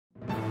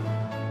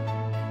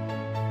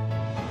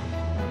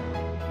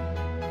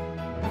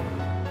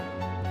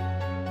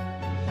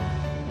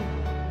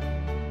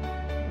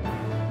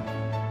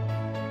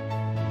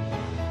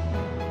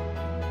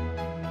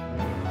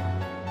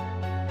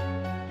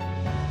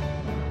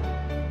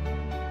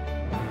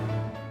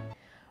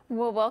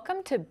Well,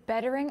 welcome to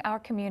Bettering Our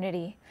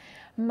Community.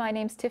 My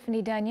name's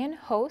Tiffany Dunyan,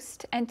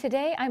 host, and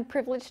today I'm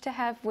privileged to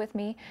have with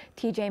me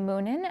TJ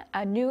Moonen,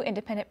 a new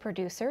independent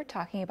producer,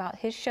 talking about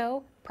his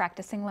show,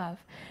 Practicing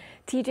Love.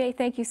 TJ,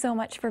 thank you so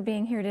much for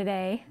being here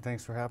today.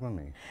 Thanks for having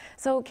me.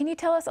 So can you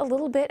tell us a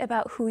little bit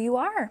about who you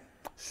are?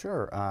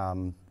 Sure.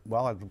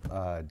 Well, I'm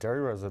a Derry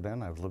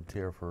resident. I've lived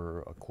here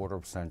for a quarter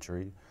of a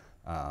century.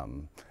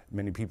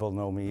 Many people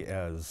know me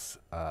as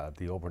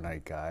the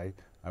overnight guy.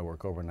 I work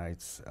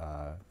overnights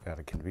at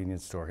a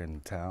convenience store in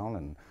town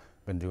and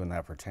been doing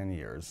that for 10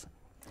 years.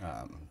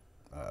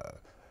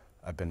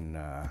 I've been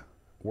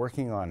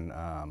working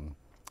on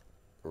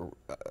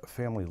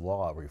family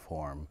law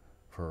reform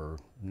for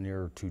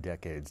near 2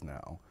 decades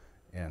now,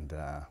 and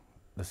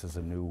this is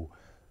a new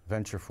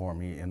venture for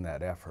me in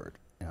that effort.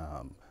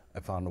 I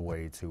found a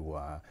way to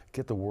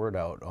get the word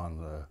out on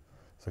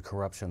the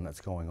corruption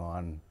that's going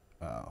on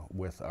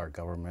with our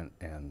government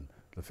and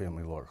the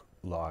family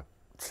law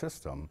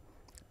system.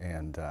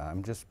 And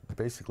I'm just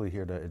basically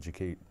here to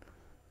educate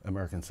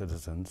American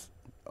citizens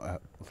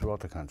throughout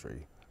the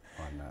country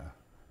on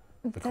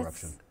the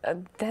corruption.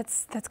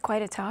 That's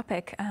quite a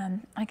topic.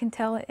 I can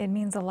tell it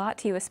means a lot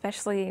to you,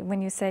 especially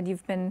when you said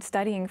you've been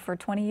studying for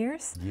 20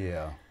 years.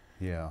 Yeah.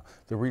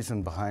 The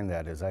reason behind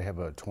that is I have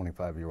a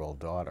 25-year-old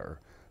daughter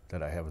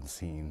that I haven't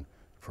seen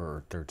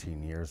for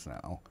 13 years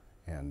now,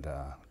 and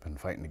been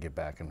fighting to get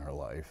back in her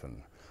life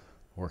and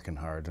working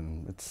hard,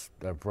 and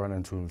I've run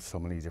into so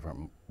many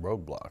different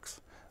roadblocks.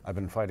 I've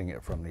been fighting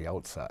it from the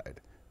outside,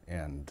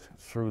 and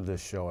through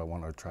this show I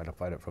want to try to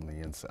fight it from the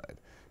inside,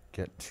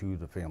 get to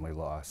the family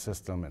law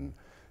system and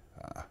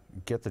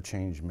get the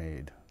change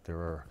made. There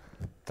are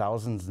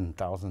thousands and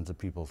thousands of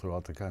people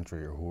throughout the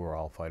country who are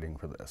all fighting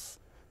for this,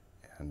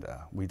 and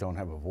we don't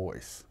have a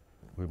voice.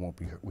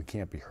 We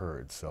can't be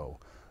heard, so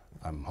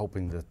I'm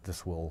hoping that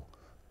this will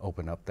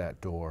open up that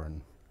door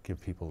and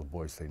give people the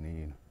voice they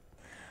need.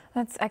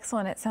 That's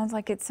excellent. It sounds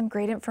like it's some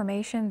great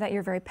information that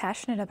you're very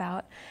passionate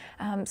about.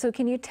 So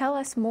can you tell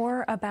us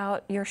more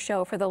about your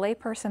show for the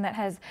layperson that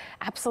has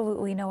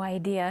absolutely no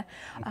idea?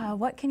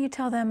 What can you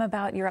tell them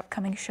about your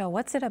upcoming show?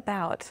 What's it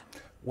about?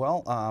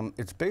 Well,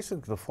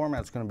 the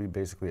format's going to be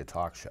basically a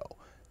talk show,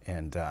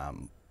 and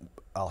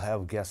I'll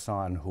have guests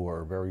on who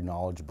are very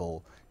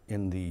knowledgeable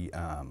in the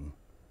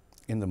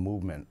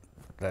movement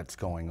that's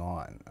going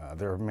on.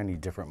 There are many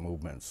different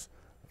movements: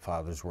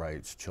 fathers'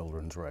 rights,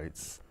 children's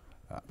rights,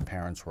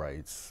 parents'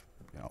 rights,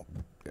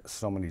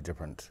 so many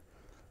different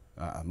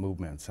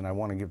movements, and I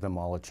want to give them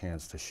all a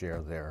chance to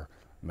share their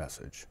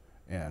message.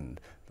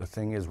 And the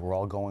thing is,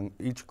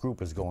 each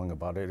group is going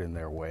about it in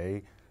their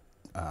way,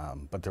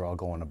 but they're all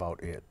going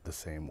about it the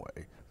same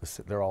way.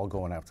 They're all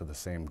going after the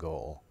same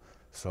goal.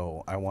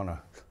 So I want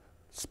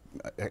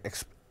to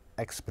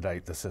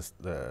expedite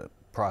the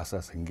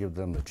process and give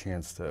them the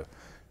chance to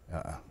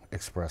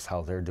express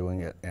how they're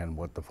doing it and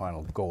what the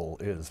final goal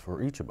is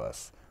for each of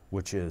us,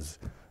 which is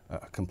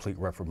a complete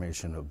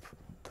reformation of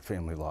the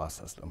family law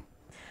system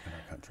in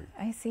our country.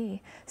 I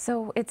see.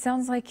 So it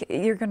sounds like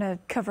you're going to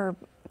cover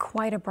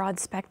quite a broad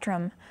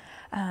spectrum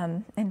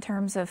in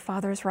terms of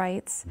fathers'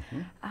 rights.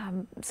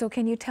 So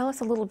can you tell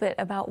us a little bit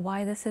about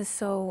why this is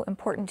so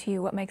important to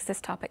you? What makes this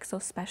topic so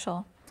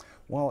special?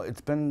 Well,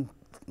 it's been,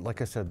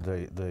 like I said,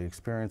 the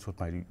experience with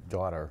my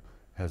daughter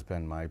has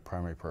been my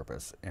primary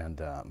purpose.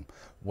 And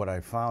what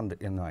I found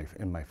in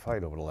my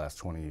fight over the last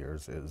 20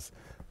 years is,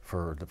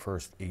 for the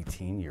first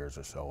 18 years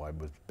or so, I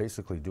was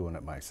basically doing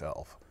it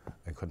myself.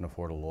 I couldn't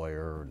afford a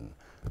lawyer, and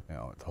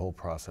the whole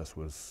process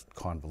was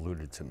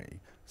convoluted to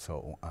me.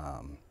 So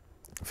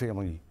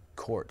family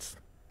courts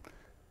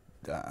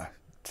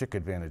took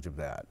advantage of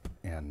that,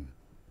 and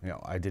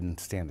I didn't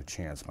stand a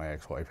chance. My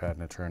ex-wife had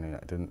an attorney,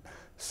 I didn't.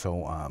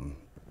 So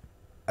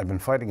I've been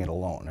fighting it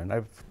alone, and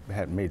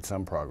I've made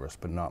some progress,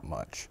 but not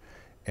much.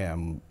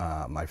 And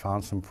I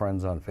found some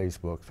friends on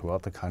Facebook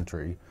throughout the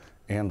country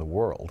and the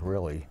world,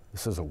 really.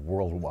 This is a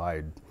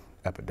worldwide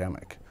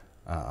epidemic,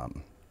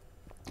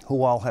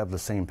 who all have the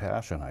same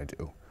passion I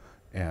do.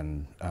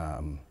 And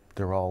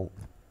they're all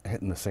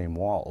hitting the same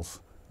walls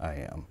I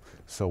am.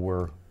 So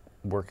we're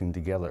working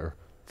together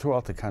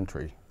throughout the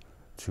country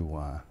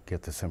to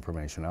get this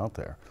information out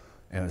there.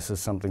 And this is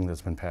something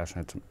that's been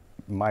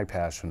my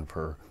passion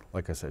for,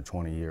 like I said,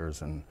 20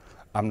 years, and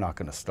I'm not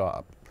going to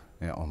stop.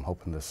 I'm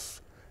hoping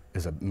this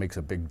makes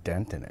a big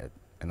dent in it,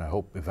 and I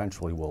hope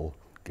eventually we'll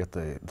get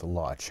the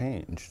law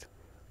changed,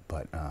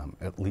 but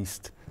at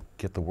least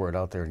get the word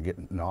out there and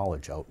get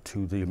knowledge out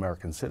to the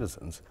American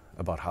citizens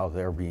about how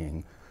their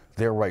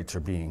rights are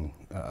being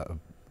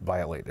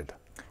violated.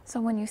 So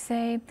when you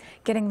say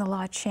getting the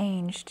law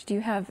changed, do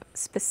you have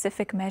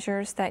specific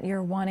measures that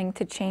you're wanting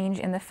to change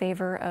in the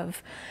favor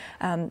of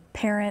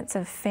parents,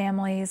 of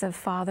families, of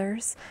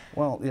fathers?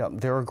 Well, yeah,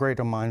 there are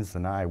greater minds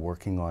than I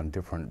working on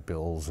different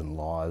bills and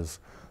laws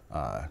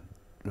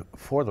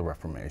for the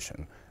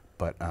Reformation.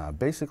 But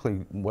basically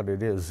what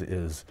it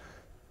is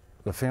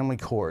the family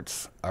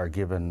courts are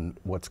given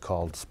what's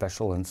called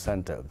special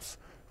incentives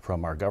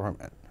from our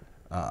government,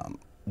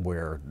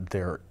 where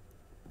they're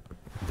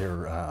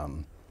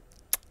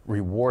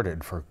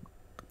rewarded for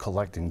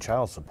collecting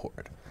child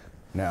support.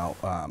 Now,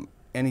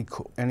 any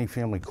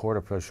family court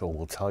official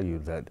will tell you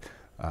that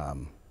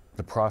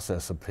the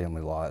process of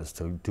family law is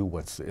to do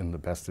what's in the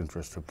best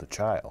interest of the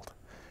child.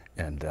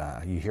 And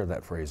you hear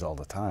that phrase all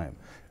the time.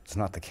 It's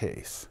not the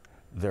case.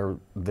 Their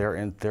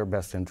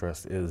best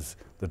interest is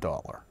the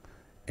dollar.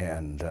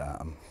 And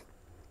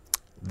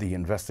the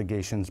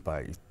investigations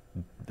by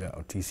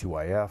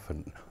TCYF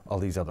and all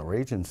these other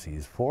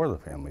agencies for the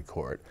family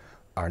court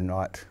are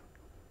not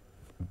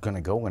going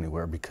to go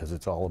anywhere because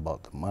it's all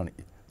about the money.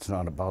 It's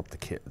not about the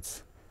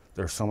kids.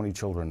 There are so many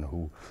children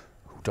who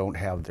don't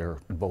have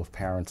both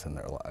parents in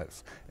their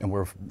lives, and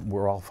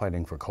we're all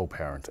fighting for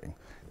co-parenting.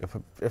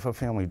 If a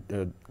family,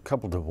 a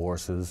couple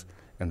divorces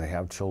and they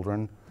have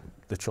children,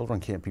 the children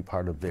can't be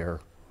part of their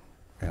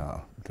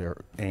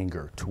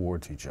anger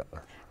towards each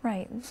other.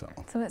 Right.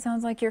 So it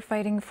sounds like you're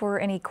fighting for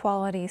an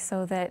equality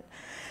so that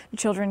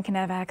children can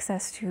have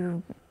access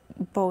to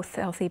both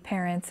healthy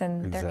parents,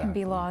 and there can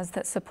be laws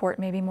that support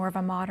maybe more of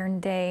a modern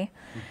day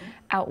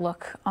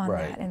outlook on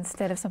that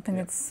instead of something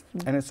that's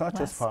And it's not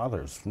just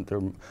fathers.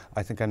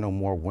 I think I know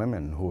more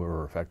women who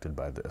are affected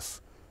by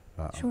this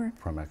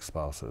from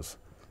ex-spouses.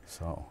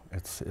 So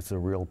it's a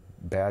real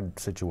bad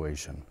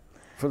situation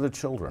for the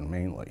children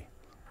mainly.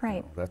 Right.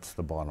 You know, that's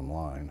the bottom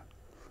line.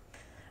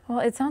 Well,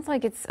 it sounds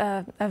like it's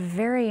a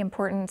very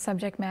important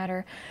subject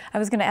matter. I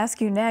was going to ask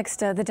you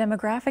next the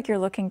demographic you're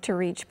looking to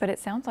reach, but it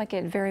sounds like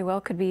it very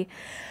well could be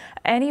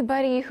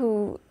anybody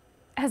who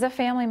has a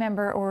family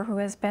member or who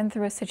has been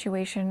through a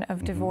situation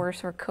of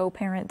divorce or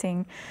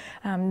co-parenting,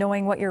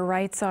 knowing what your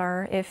rights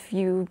are if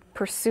you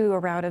pursue a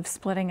route of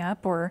splitting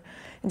up, or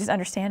just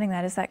understanding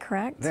that. Is that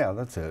correct? Yeah,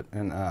 that's it.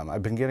 And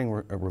I've been getting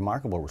a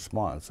remarkable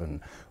response.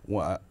 And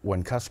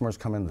when customers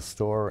come in the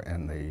store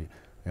and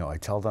I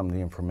tell them the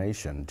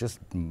information, just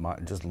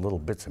little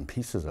bits and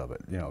pieces of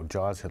it.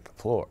 Jaws hit the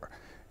floor.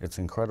 It's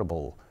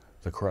incredible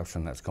the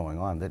corruption that's going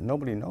on that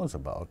nobody knows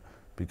about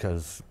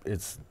because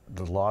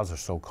the laws are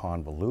so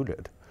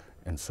convoluted,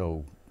 and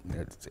so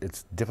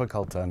it's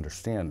difficult to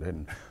understand.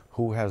 And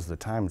who has the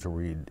time to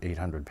read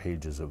 800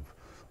 pages of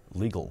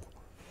legal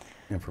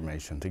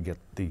information to get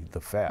the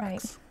facts?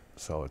 Right.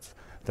 So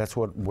that's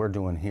what we're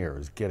doing here,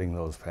 is getting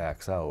those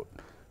facts out.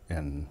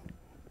 And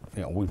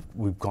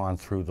we've gone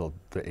through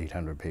the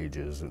 800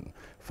 pages and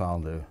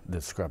found the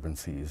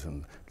discrepancies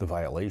and the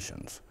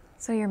violations.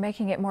 So you're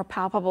making it more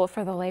palpable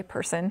for the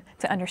layperson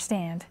to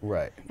understand.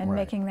 Right. And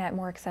making that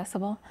more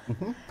accessible.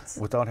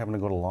 Without having to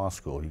go to law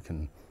school, we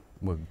can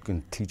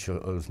teach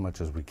as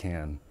much as we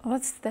can.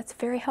 Well, that's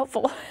very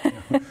helpful.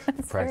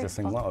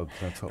 Practicing love,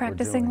 that's what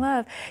Practicing we're doing.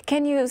 love.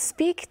 Can you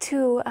speak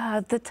to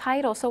the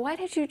title? So why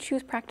did you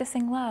choose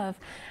Practicing Love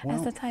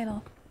as the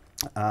title?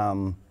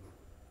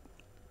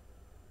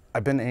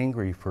 I've been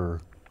angry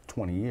for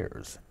 20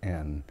 years,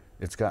 and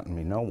it's gotten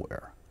me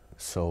nowhere.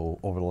 So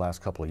over the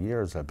last couple of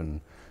years, I've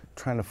been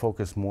trying to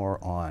focus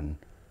more on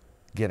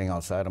getting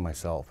outside of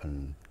myself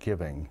and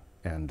giving.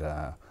 And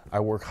I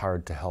work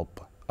hard to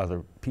help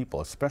other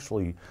people,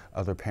 especially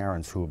other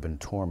parents who have been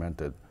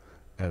tormented,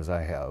 as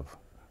I have,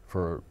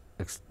 for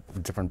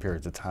different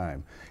periods of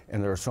time.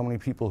 And there are so many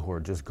people who are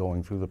just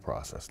going through the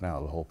process now,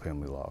 the whole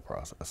family law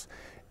process.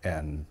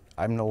 And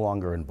I'm no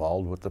longer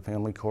involved with the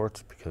family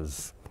courts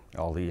because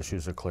all the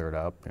issues are cleared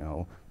up.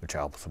 The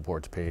child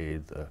support's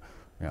paid.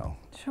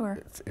 Sure.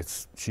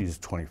 She's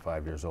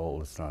 25 years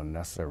old. It's not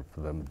necessary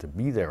for them to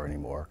be there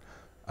anymore.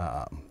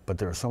 But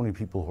there are so many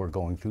people who are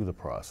going through the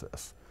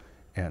process,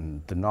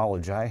 and the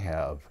knowledge I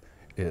have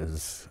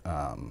is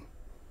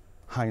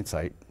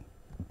hindsight.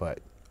 But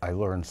I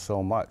learned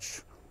so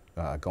much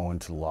going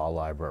to law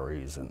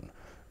libraries and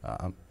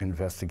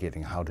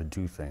investigating how to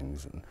do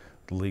things and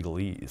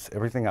legalese.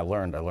 Everything I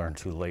learned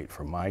too late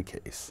for my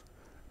case,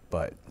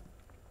 but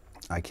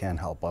I can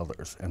help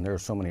others, and there are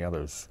so many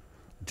others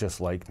just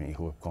like me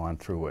who have gone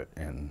through it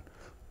and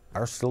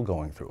are still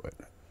going through it.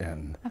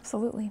 And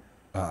absolutely.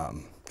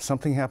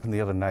 Something happened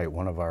the other night.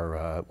 One of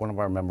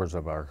our members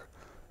of our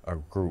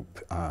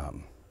group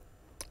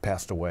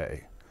passed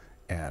away,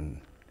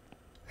 and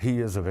he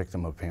is a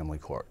victim of family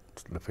court,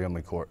 the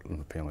family court and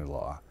the family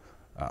law.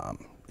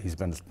 He's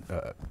been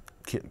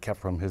kept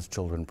from his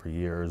children for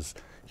years.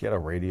 He had a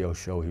radio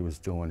show he was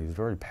doing. He's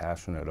very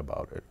passionate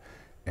about it,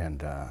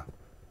 and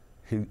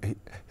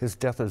his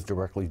death is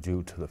directly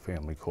due to the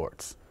family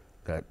courts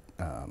that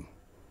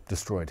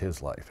destroyed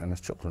his life and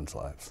his children's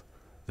lives.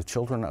 The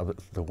children are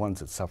the ones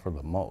that suffer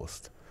the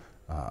most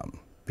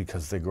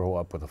because they grow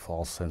up with a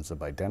false sense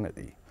of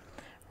identity.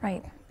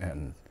 Right.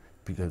 And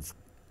because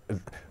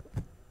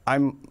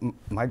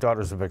my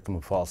daughter's a victim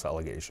of false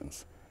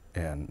allegations,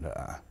 and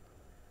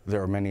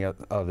there are many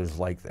others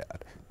like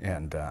that.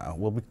 And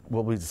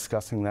we'll be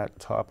discussing that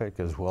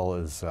topic, as well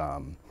as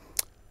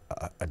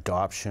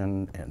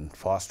adoption, and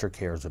foster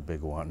care is a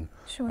big one,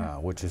 sure.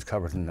 Which is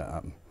covered in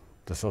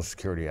the Social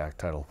Security Act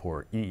Title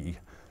 4E.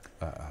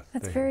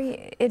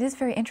 It is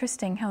very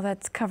interesting how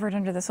that's covered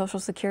under the Social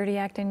Security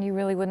Act, and you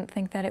really wouldn't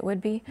think that it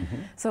would be.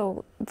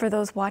 So for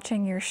those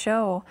watching your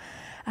show,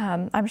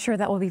 I'm sure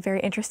that will be very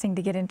interesting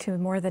to get into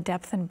more of the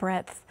depth and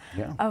breadth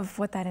of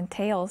what that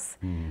entails.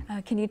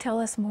 Can you tell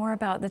us more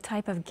about the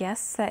type of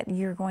guests that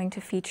you're going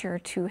to feature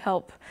to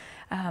help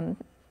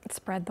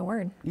spread the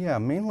word? Yeah,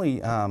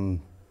 mainly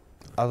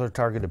other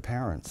targeted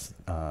parents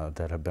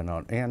that have been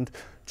on, and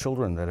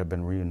children that have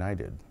been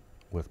reunited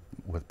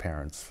with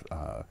parents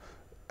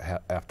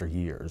after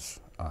years.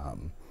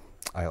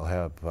 I'll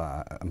have,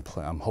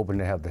 I'm hoping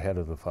to have the head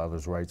of the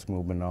Father's Rights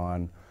movement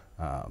on.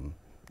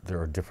 There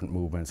are different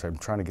movements. I'm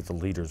trying to get the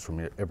leaders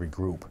from every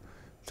group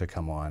to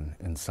come on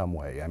in some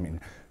way. I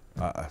mean,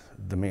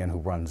 the man who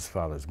runs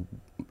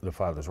the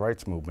Father's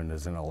Rights movement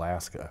is in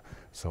Alaska,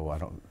 so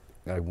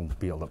I won't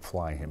be able to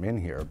fly him in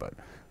here, but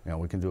you know,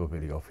 we can do a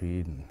video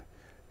feed,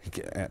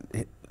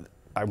 and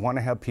I want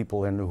to have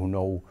people in who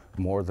know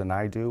more than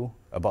I do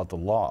about the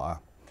law.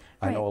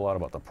 I know a lot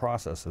about the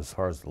process as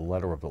far as the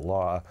letter of the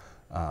law.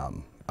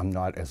 I'm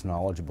not as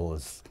knowledgeable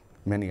as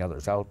many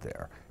others out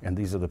there, and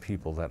these are the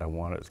people that I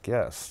want as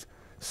guests,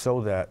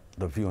 so that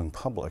the viewing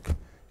public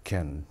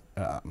can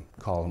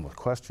call in with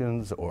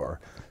questions, or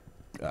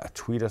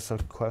tweet us a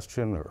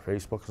question, or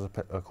Facebook us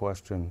a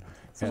question.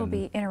 So it'll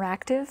be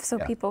interactive, so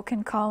people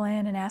can call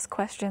in and ask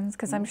questions,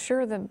 because I'm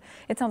sure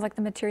it sounds like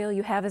the material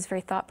you have is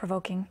very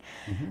thought-provoking,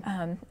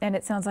 and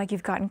it sounds like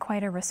you've gotten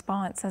quite a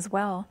response as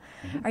well.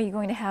 Are you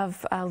going to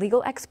have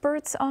legal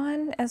experts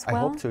on as well? I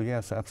hope to,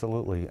 yes,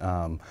 absolutely.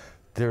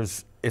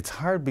 It's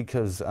hard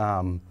because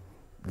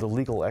the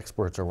legal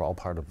experts are all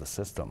part of the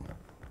system,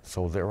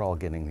 so they're all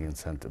getting the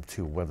incentive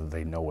too, whether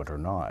they know it or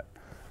not.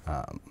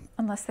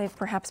 Unless they've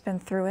perhaps been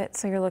through it,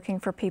 so you're looking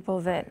for people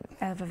that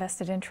have a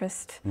vested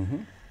interest.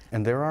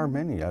 And there are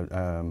many. I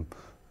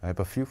have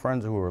a few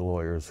friends who are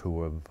lawyers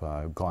who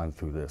have gone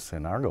through this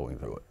and are going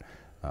through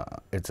it.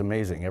 It's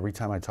amazing. Every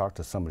time I talk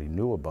to somebody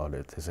new about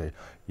it, they say,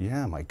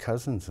 yeah, my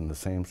cousin's in the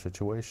same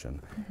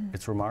situation.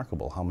 It's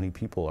remarkable how many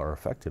people are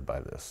affected by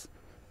this,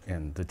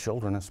 and the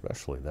children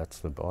especially. That's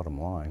the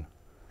bottom line.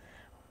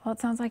 Well, it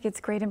sounds like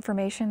it's great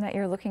information that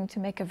you're looking to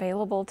make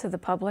available to the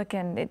public,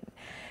 and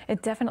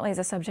it definitely is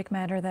a subject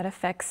matter that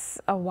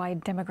affects a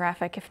wide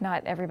demographic, if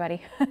not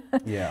everybody,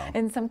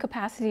 in some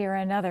capacity or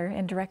another,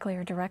 indirectly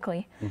or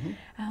directly.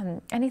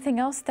 Anything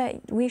else that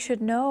we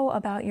should know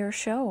about your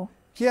show?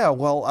 Yeah,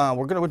 well,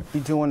 we're going to be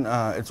doing,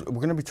 we're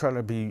going to be trying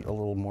to be a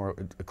little more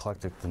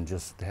eclectic than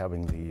just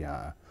having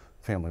the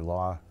family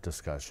law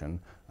discussion.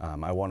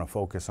 I want to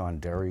focus on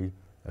Derry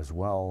as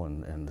well,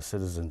 and the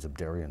citizens of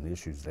Derry and the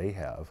issues they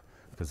have,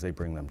 because they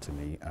bring them to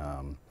me.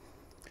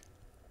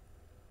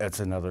 It's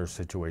another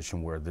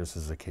situation where this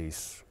is a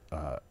case,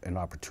 an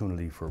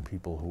opportunity for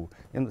people who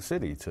in the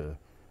city to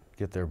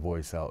get their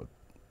voice out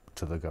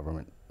to the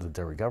government, the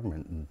Derry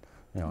government, and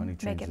you know, any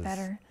changes. Make it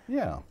better.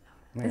 Yeah.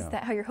 Is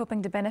that how you're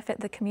hoping to benefit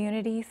the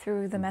community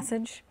through the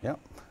message? Yeah.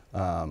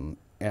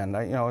 And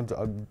I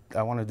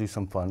want to do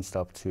some fun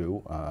stuff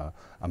too.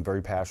 I'm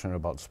very passionate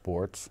about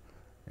sports,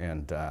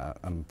 and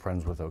I'm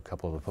friends with a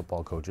couple of the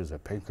football coaches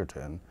at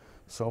Pinkerton.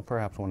 So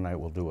perhaps one night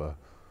we'll do a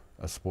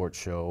sports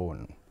show,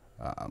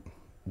 and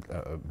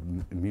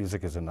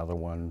music is another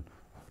one.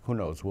 Who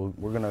knows?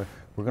 We're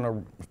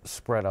gonna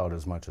spread out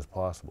as much as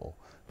possible.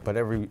 But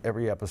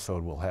every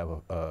episode will have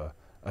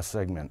a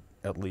segment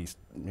at least,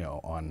 you know,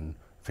 on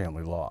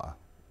family law,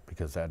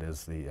 because that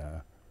is the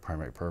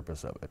primary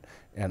purpose of it.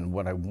 And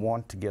what I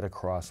want to get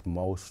across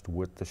most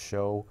with the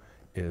show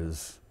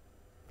is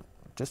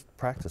just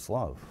practice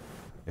love.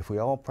 If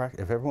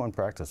everyone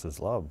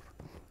practices love,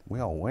 we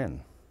all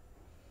win.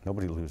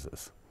 Nobody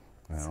loses.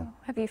 You know? So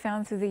have you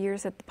found through the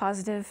years that the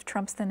positive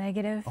trumps the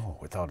negative? Oh,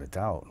 without a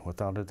doubt,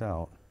 without a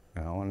doubt.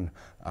 You know,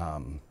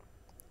 and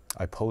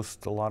I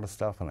post a lot of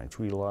stuff and I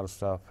tweet a lot of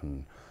stuff,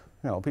 and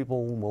you know,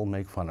 people will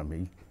make fun of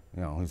me.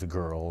 You know, he's a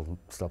girl,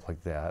 stuff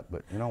like that.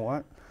 But you know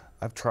what?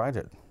 I've tried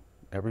it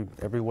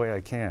every way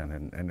I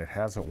can, and it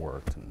hasn't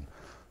worked. And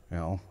you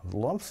know,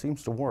 love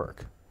seems to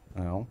work.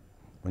 You know,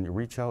 when you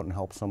reach out and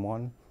help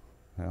someone,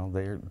 you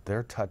know,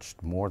 they're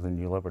touched more than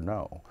you'll ever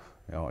know.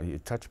 You know, you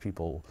touch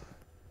people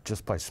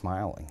just by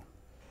smiling.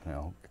 You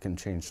know, it can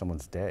change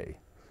someone's day.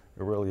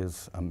 It really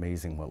is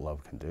amazing what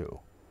love can do,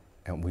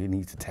 and we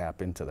need to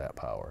tap into that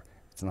power.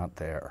 It's not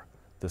there.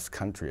 This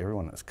country,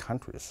 everyone in this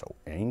country is so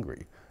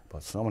angry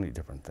about so many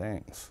different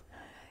things.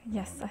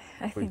 Yes,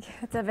 I think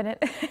it's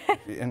evident.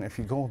 And if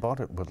you go about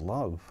it with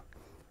love,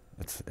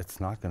 it's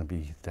not going to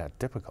be that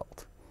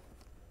difficult.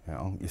 You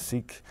know, you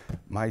seek.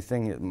 My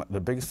thing,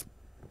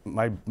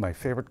 my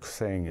favorite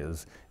saying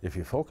is, if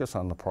you focus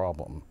on the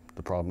problem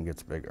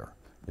gets bigger.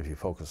 If you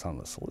focus on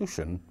the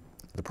solution,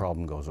 the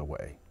problem goes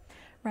away.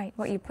 Right.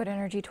 What you put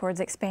energy towards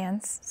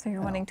expands. So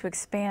you're wanting to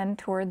expand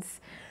towards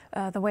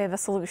the way of a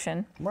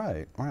solution.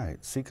 Right, right.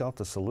 Seek out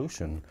the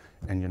solution,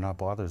 and you're not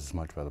bothered as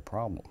much by the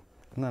problem.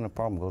 And then the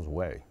problem goes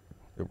away.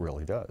 It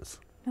really does.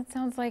 That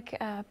sounds like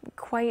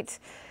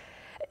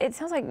it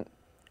sounds like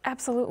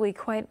absolutely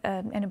quite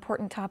an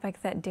important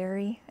topic that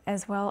Derry,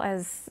 as well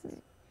as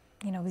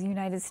you know, the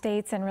United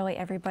States and really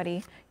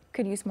everybody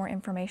could use more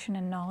information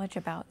and knowledge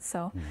about.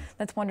 So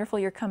that's wonderful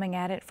you're coming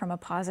at it from a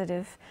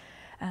positive,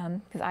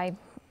 because I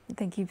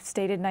think you've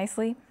stated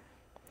nicely,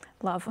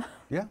 love.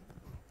 Yeah,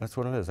 that's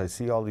what it is. I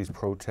see all these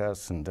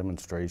protests and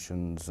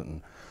demonstrations,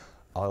 and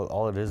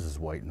all it is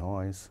white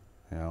noise,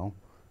 you know.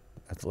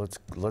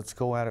 Let's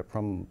go at it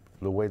from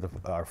the way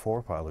our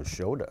forefathers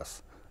showed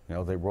us. You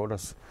know, they wrote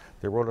us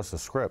a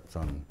script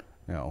on,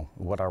 you know,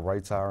 what our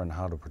rights are and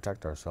how to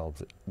protect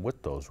ourselves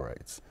with those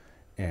rights,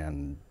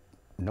 and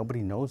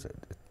nobody knows it.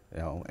 You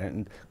know,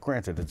 and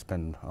granted, it's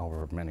been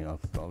over many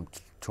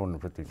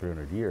 250,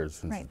 300 years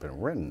since it's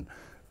been written,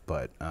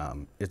 but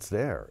it's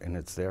there, and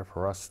it's there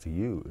for us to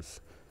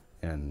use,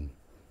 and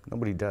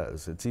nobody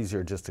does. It's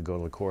easier just to go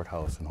to the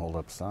courthouse and hold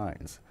up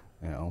signs.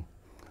 You know,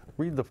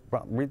 read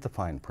the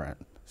fine print.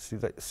 See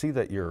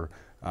that your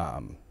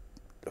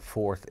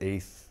Fourth,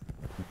 Eighth,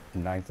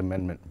 Ninth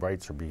Amendment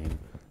rights are being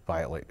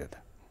violated.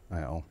 You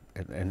know,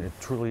 and it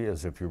truly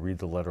is if you read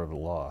the letter of the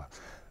law.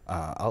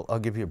 I'll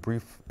give you a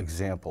brief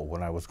example.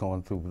 When I was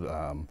going through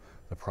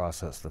the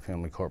process, the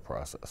family court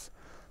process,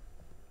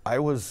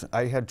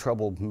 I had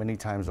trouble many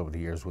times over the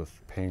years with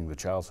paying the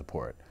child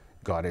support,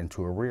 got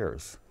into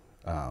arrears.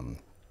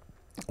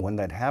 When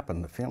that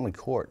happened, the family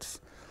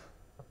courts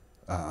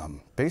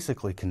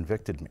basically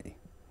convicted me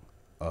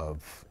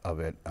of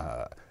it.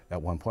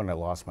 At one point I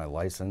lost my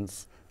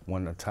license.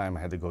 One time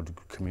I had to go to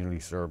community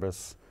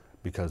service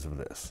because of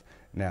this.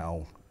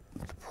 Now,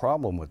 the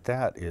problem with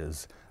that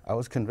is I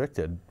was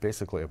convicted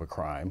basically of a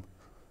crime,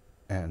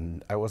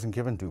 and I wasn't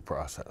given due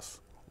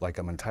process like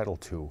I'm entitled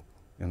to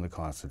in the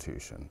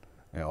Constitution.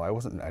 You know,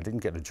 I didn't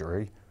get a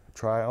jury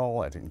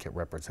trial, I didn't get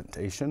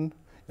representation.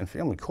 In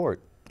family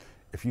court,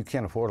 if you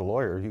can't afford a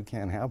lawyer, you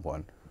can't have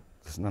one.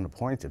 There's none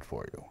appointed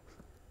for you.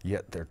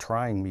 Yet they're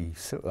trying me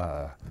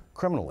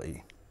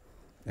criminally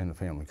in the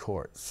family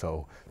court.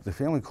 So the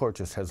family court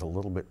just has a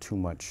little bit too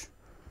much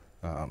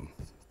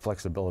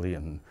flexibility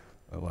and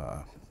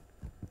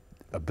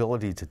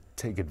ability to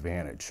take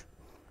advantage,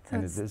 so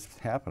and it is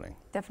happening.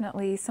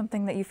 Definitely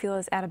something that you feel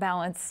is out of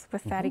balance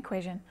with that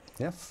equation.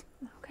 Yes.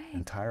 Okay.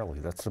 Entirely.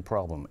 That's the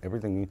problem.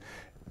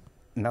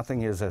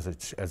 Nothing is as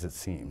it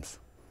seems.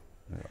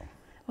 You know.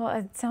 Well,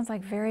 it sounds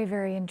like very,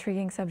 very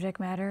intriguing subject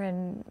matter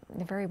and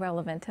very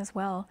relevant as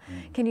well.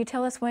 Can you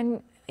tell us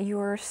when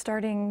you're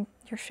starting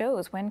your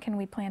shows? When can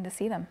we plan to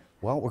see them?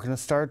 Well, we're going to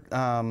start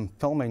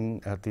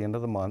filming at the end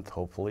of the month,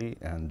 hopefully,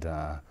 and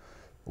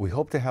we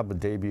hope to have a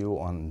debut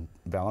on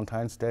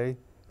Valentine's Day.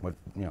 What,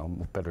 you know,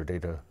 better day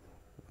to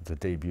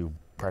debut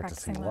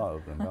Practicing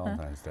Love than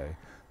Valentine's Day.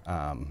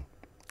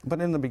 But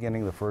in the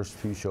beginning, the first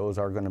few shows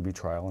are going to be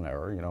trial and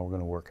error. You know, we're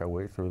going to work our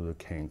way through the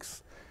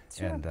kinks.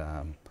 Sure.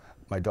 And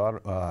my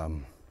daughter,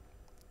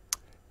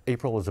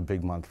 April is a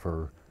big month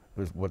for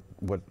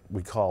what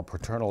we call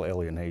paternal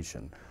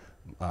alienation,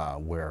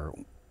 where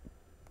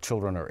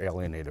children are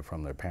alienated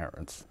from their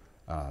parents.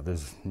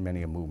 There's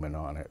many a movement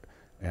on it,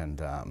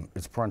 and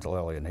it's Parental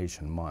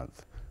Alienation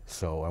Month.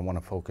 So I want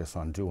to focus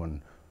on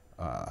doing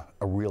a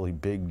really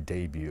big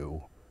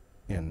debut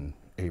in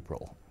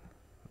April.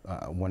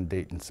 One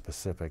date in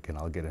specific, and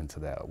I'll get into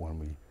that when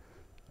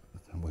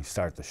we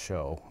start the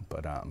show.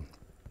 But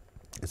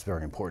it's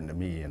very important to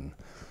me and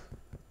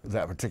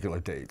that particular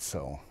date.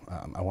 So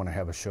I want to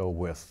have a show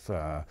with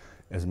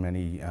as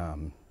many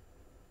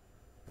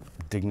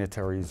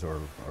dignitaries or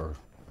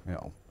you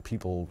know,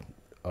 people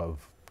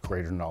of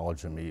greater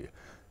knowledge than me,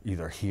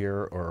 either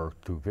here or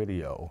through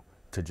video,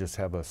 to just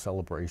have a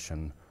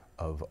celebration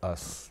of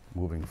us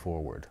moving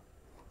forward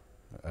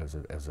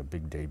as a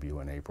big debut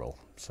in April.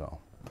 So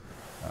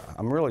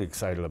I'm really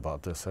excited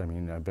about this. I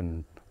mean, I've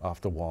been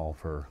off the wall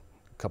for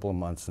a couple of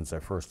months since I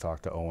first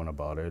talked to Owen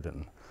about it,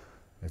 and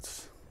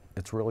it's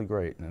really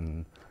great.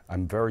 And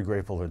I'm very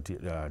grateful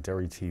to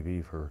Derry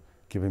TV for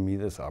giving me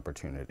this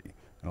opportunity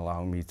and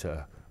allowing me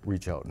to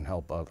reach out and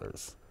help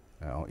others.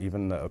 You know,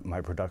 even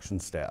my production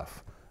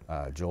staff,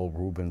 Joel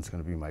Rubin's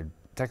going to be my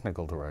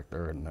technical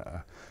director, and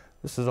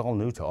this is all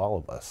new to all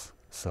of us.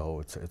 So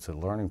it's a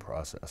learning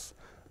process.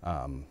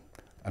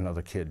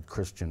 Another kid,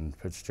 Christian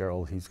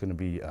Fitzgerald, he's going to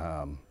be,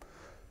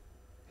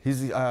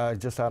 he's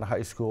just out of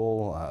high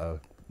school,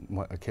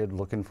 a kid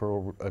looking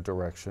for a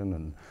direction,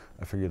 and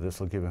I figure this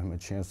will give him a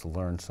chance to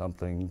learn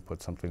something,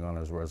 put something on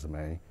his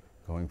resume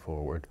going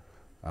forward.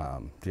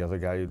 The other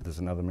guy, there's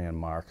another man,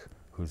 Mark,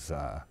 who's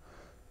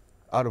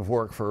out of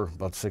work for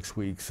about 6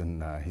 weeks,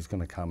 and he's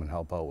going to come and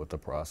help out with the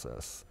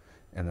process.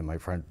 And then my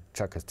friend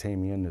Chuck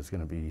Astamian is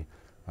going to be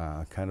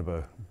kind of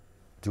a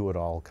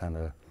do-it-all kind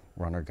of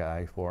runner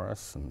guy for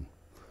us, and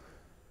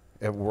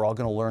we're all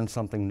going to learn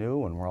something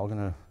new, and we're all going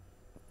to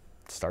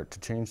start to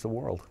change the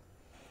world.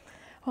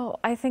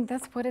 Well, I think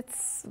that's what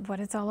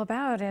it's all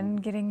about,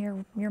 and getting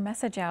your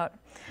message out.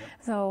 Yep.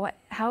 So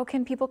how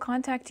can people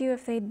contact you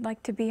if they'd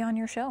like to be on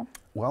your show?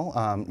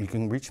 Well, you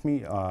can reach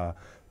me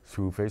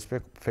through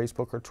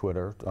Facebook or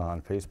Twitter.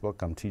 On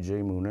Facebook, I'm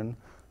TJ Moonen,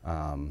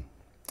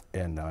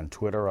 and on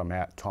Twitter, I'm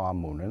at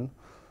Tom Moonen.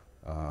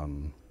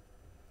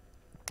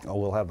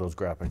 We'll have those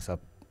graphics up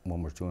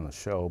when we're doing the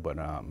show, but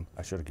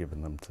I should have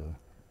given them to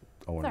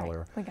Owen Sorry,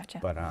 earlier. we got you.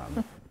 But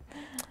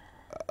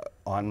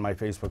on my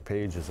Facebook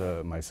page is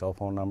my cell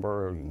phone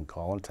number. You can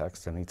call and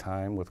text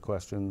anytime with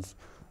questions.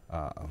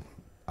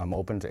 I'm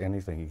open to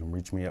anything. You can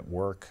reach me at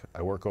work.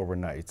 I work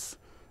overnights,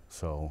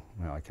 so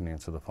I can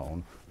answer the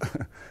phone.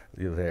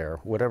 You're there,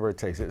 whatever it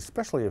takes,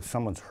 especially if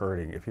someone's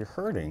hurting. If you're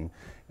hurting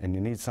and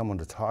you need someone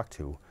to talk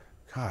to,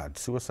 God,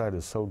 suicide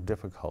is so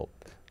difficult,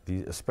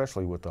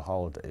 especially with the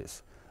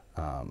holidays.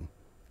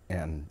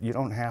 And you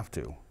don't have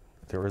to.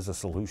 There is a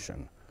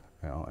solution,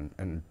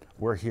 and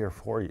we're here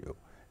for you.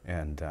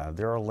 And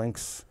there are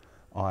links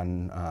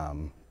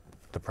on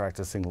the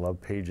Practicing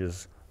Love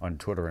pages on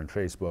Twitter and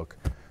Facebook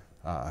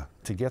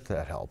to get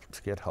that help,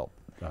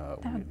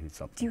 when you need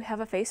something. Do you have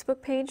a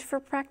Facebook page for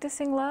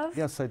Practicing Love?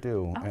 Yes, I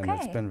do, and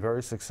it's been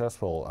very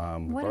successful.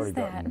 What is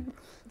that?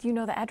 Do you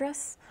know the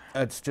address?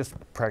 It's just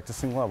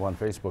Practicing Love on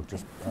Facebook.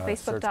 Just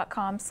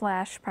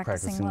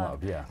Facebook.com/Practicing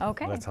Love. Yeah.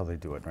 Okay. That's how they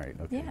do it, right?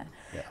 Okay.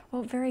 Yeah.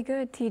 Well, very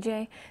good,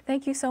 TJ.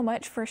 Thank you so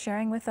much for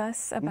sharing with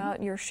us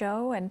about your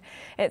show, and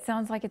it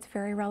sounds like it's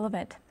very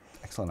relevant.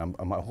 Excellent.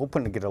 I'm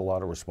hoping to get a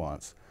lot of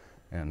response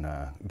and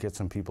get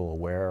some people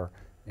aware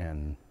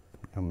and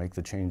make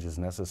the changes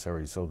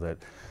necessary so that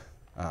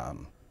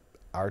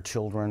our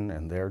children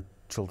and their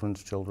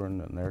children's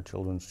children and their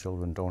children's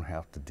children don't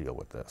have to deal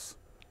with this.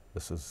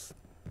 This is,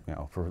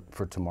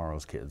 for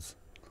tomorrow's kids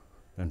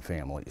and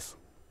families.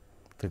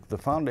 The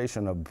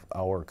foundation of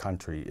our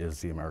country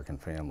is the American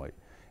family,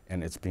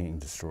 and it's being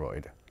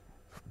destroyed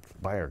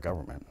by our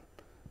government.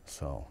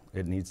 So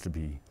it needs to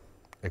be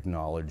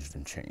acknowledged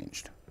and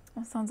changed.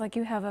 Well, sounds like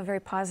you have a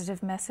very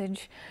positive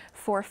message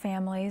for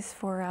families,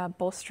 for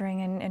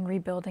bolstering and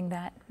rebuilding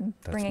that, and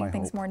bringing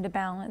things more into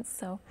balance.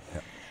 So,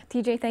 yep.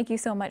 TJ, thank you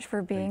so much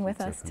for being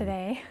with us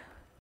today.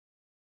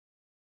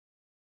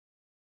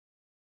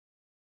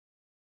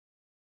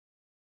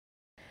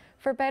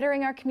 For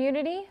Bettering Our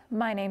Community,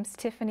 my name's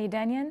Tiffany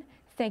Denyon.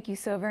 Thank you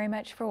so very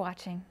much for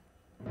watching.